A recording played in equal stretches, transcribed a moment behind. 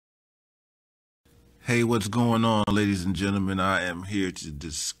Hey, what's going on, ladies and gentlemen? I am here to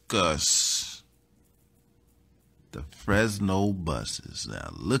discuss the Fresno buses. Now,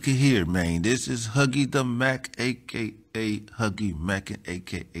 look at here, man. This is Huggy the Mac, a.k.a. Huggy Mac,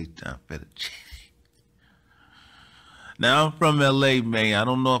 a.k.a. John Fettuccine. Now, I'm from L.A., man. I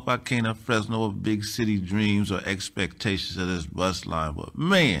don't know if I came to Fresno with big city dreams or expectations of this bus line, but,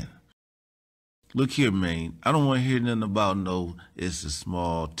 man, look here, man. I don't want to hear nothing about it's a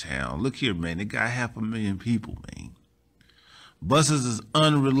small town. Look here, man. They got 500,000 people, man. Buses is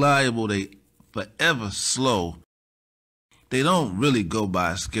unreliable. They forever slow. They don't really go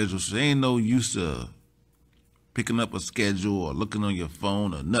by a schedule, so they ain't no use to picking up a schedule or looking on your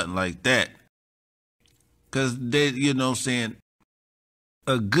phone or nothing like that. Because they, a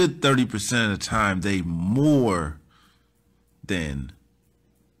good 30% of the time, they more than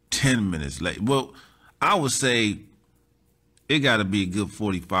 10 minutes late. Well, I would say it got to be a good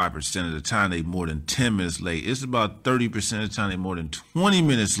 45% of the time they more than 10 minutes late. It's about 30% of the time they more than 20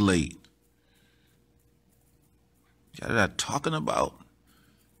 minutes late. You got that talking about?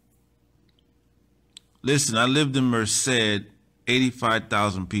 Listen, I lived in Merced,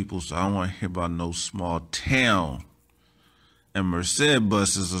 85,000 people, so I don't want to hear about no small town. And Merced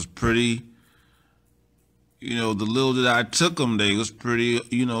buses was pretty, the little that I took them, they was pretty,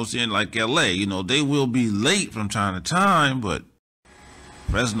 like L.A. They will be late from time to time, but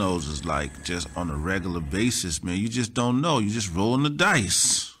Fresno's is like just on a regular basis, man. You just don't know. You just rolling the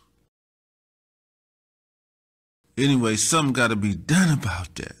dice. Anyway, something got to be done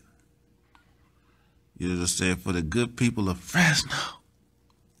about that. You know what I'm saying? For the good people of Fresno.